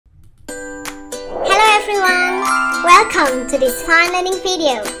Welcome to this fun learning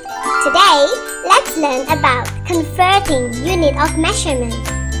video. Today, let's learn about converting unit of measurement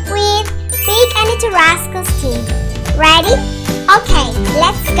with Big&LittleRascals team. Ready? Okay,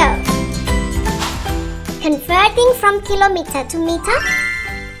 let's go. Converting from kilometer to meter,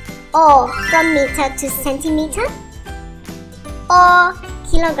 or from meter to centimeter, or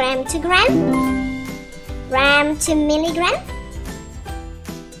kilogram to gram, gram to milligram.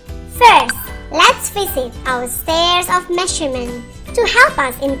 First, let's visit our stairs of measurement to help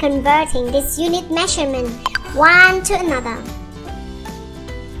us in converting this unit measurement one to another.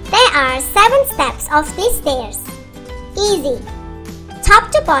 There are 7 steps of these stairs. Easy.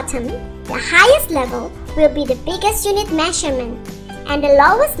 Top to bottom, the highest level will be the biggest unit measurement, and the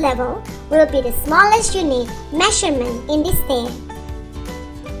lowest level will be the smallest unit measurement in this stair.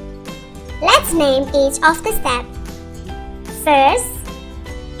 Let's name each of the steps. First,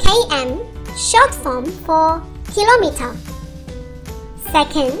 km, short form for kilometer.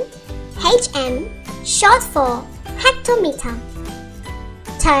 Second, hm, short for hectometer.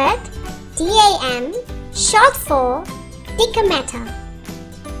 Third, dam, short for decameter.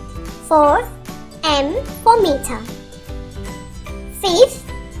 Fourth, m for meter. Fifth,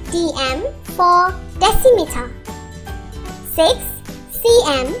 dm for decimeter. Sixth,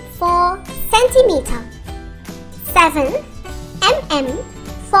 cm for centimeter. Seventh, mm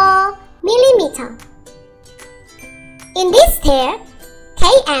for millimeter. In this stair,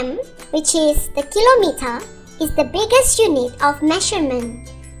 km, which is the kilometer, is the biggest unit of measurement,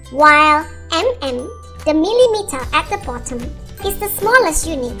 while mm, the millimeter at the bottom, is the smallest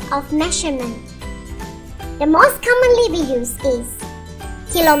unit of measurement. The most commonly we use is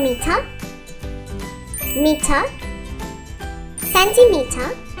kilometer, meter, centimeter,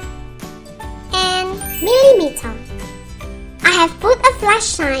 and millimeter. I have put a flash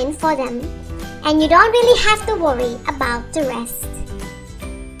sign for them, and you don't really have to worry about the rest.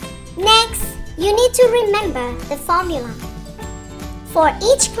 Next, you need to remember the formula. For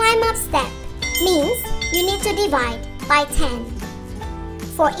each climb up step means you need to divide by 10.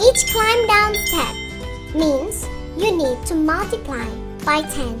 For each climb down step means you need to multiply by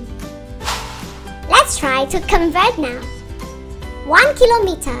 10. Let's try to convert now. 1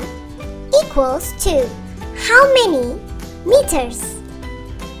 kilometer equals to how many meters?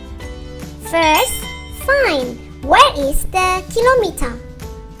 First, find where is the kilometer.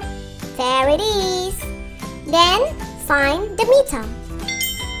 There it is. Then find the meter.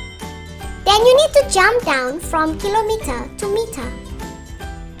 Then you need to jump down from kilometer to meter.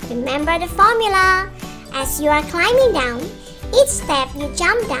 Remember the formula. As you are climbing down, each step you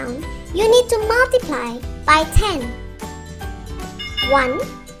jump down, you need to multiply by 10. 1,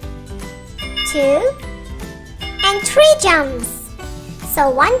 2, and 3 jumps. So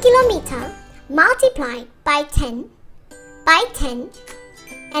 1 kilometer multiplied by 10, by 10,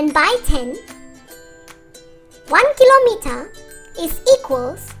 and by 10. 1 kilometer is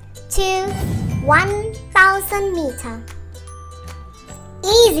equals to 1,000 meter.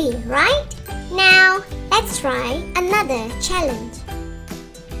 Easy, right? Now, let's try another challenge.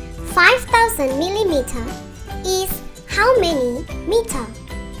 5,000 millimeter is how many meter?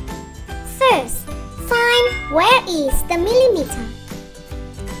 First, find where is the millimeter.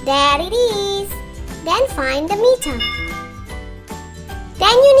 There it is. Then find the meter.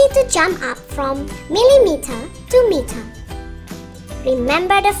 Then you need to jump up from millimeter to meter.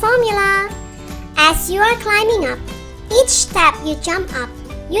 Remember the formula. As you are climbing up, each step you jump up,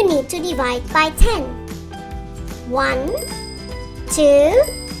 you need to divide by 10. 1, 2,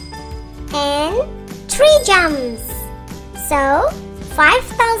 and 3 jumps. So,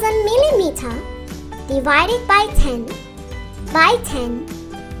 5,000 millimeter divided by 10, by 10,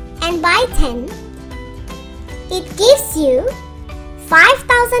 and by 10, it gives you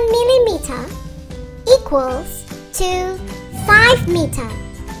 5,000 millimeter equals to 5 meter.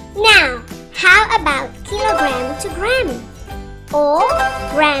 Now, how about kilogram to gram or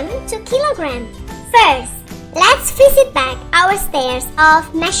gram to kilogram? First, let's visit back our stairs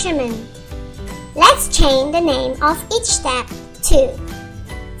of measurement. Let's change the name of each step to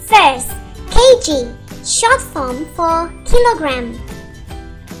first, kg, short form for kilogram.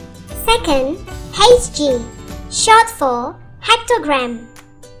 Second, hg, short for hectogram.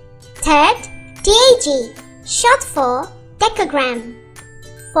 Third, dag, short for decagram.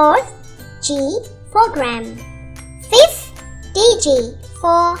 Fourth, g for gram. Fifth, dg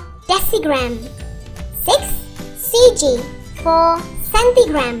for decigram. Sixth, cg for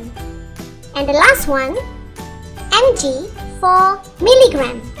centigram. And the last one, mg for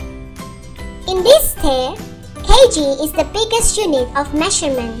milligram. In this stair, kg is the biggest unit of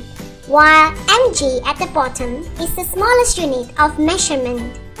measurement, while mg at the bottom is the smallest unit of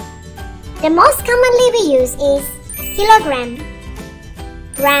measurement. The most commonly we use is kilogram,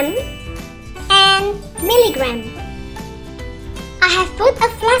 gram, and milligram. I have put a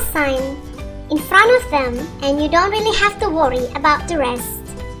plus sign in front of them and you don't really have to worry about the rest.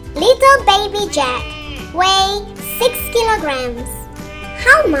 Little baby Jack weighs 6 kilograms.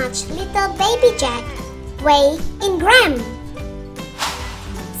 How much little baby Jack weighs in gram?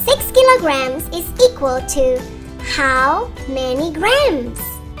 6 kilograms is equal to how many grams?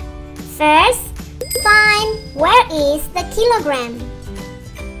 First, find where is the kilogram.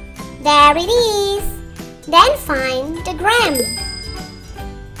 There it is. Then find the gram.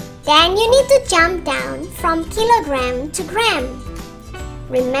 Then you need to jump down from kilogram to gram.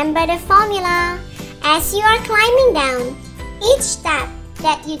 Remember the formula. As you are climbing down, each step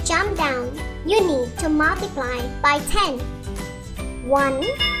that you jump down, you need to multiply by 10. 1,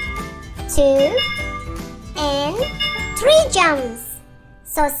 2, and 3 jumps.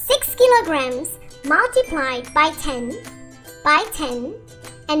 So 6 kilograms multiplied by 10,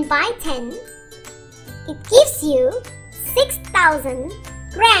 and by 10, it gives you 6,000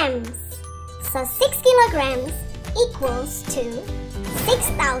 grams. So 6 kilograms equals to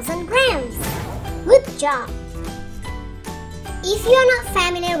 6,000 grams. Good job! If you are not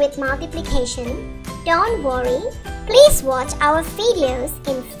familiar with multiplication, don't worry. Please watch our videos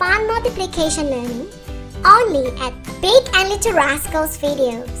in fun multiplication learning only at Big and Little Rascals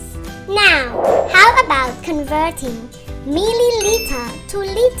videos. Now, how about converting milliliter to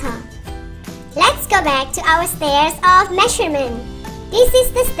liter? Let's go back to our stairs of measurement. This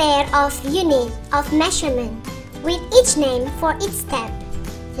is the stair of unit of measurement with each name for each step.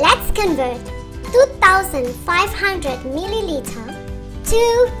 Let's convert 2,500 milliliter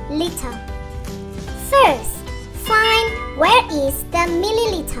to liter. First, find where is the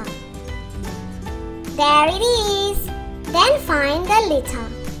milliliter. There it is. Then find the liter.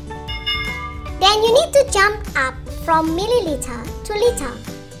 Then you need to jump up from milliliter to liter.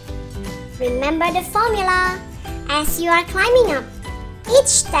 Remember the formula. As you are climbing up, each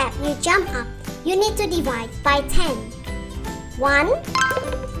step you jump up, you need to divide by 10. 1,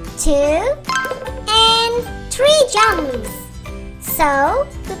 2, and 3 jumps. So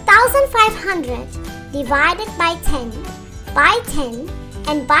 2,500 divided by 10,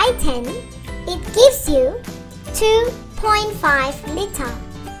 and by 10, it gives you 2.5 liter.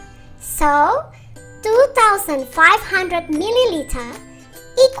 So 2,500 milliliter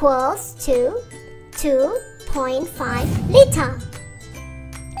equals to 2.5 liter.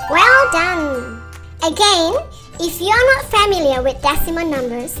 Well done! Again, if you are not familiar with decimal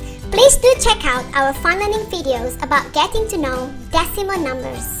numbers, please do check out our fun learning videos about getting to know decimal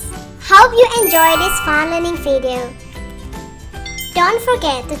numbers. Hope you enjoy this fun learning video. Don't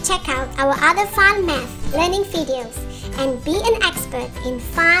forget to check out our other fun math learning videos and be an expert in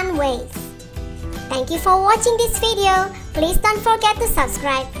fun ways. Thank you for watching this video. Please don't forget to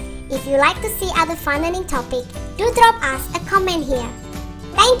subscribe. If you like to see other fun learning topics, do drop us a comment here.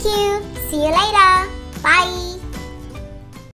 Thank you. See you later. Bye.